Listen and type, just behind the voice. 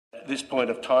At this point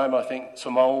of time, I think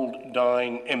some old,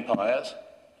 dying empires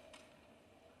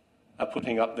are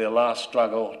putting up their last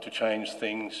struggle to change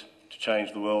things, to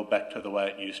change the world back to the way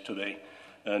it used to be.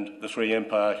 And the three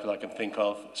empires I can think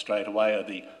of straight away are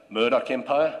the Murdoch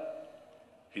Empire.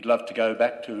 He'd love to go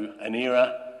back to an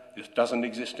era that doesn't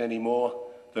exist anymore.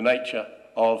 The nature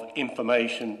of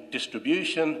information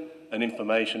distribution and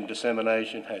information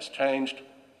dissemination has changed.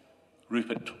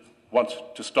 Rupert wants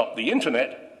to stop the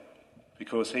internet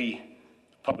because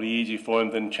probably easier for him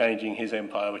than changing his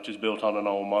empire, which is built on an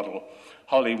old model.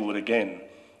 Hollywood, again,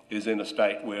 is in a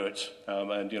state where it's,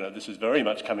 and this is very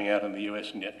much coming out in the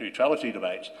US net neutrality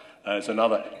debates, as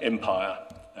another empire,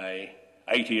 a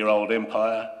 80-year-old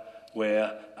empire,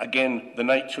 where, again, the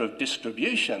nature of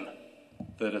distribution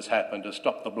that has happened has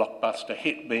stopped the blockbuster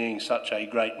hit being such a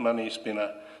great money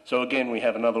spinner. So again, we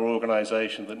have another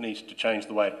organisation that needs to change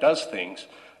the way it does things.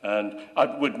 And I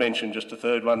would mention just a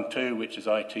third one too, which is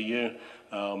ITU,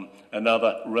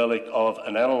 another relic of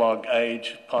an analogue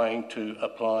age, trying to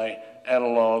apply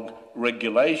analogue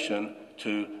regulation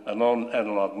to a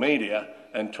non-analogue media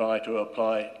and try to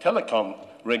apply telecom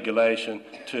regulation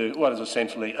to what is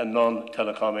essentially a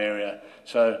non-telecom area.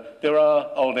 So there are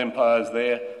old empires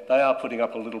there. They are putting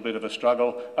up a little bit of a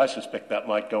struggle. I suspect that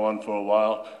might go on for a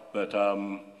while, but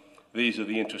these are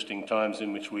the interesting times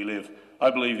in which we live. I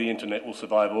believe the internet will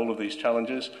survive all of these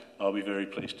challenges. I'll be very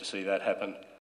pleased to see that happen.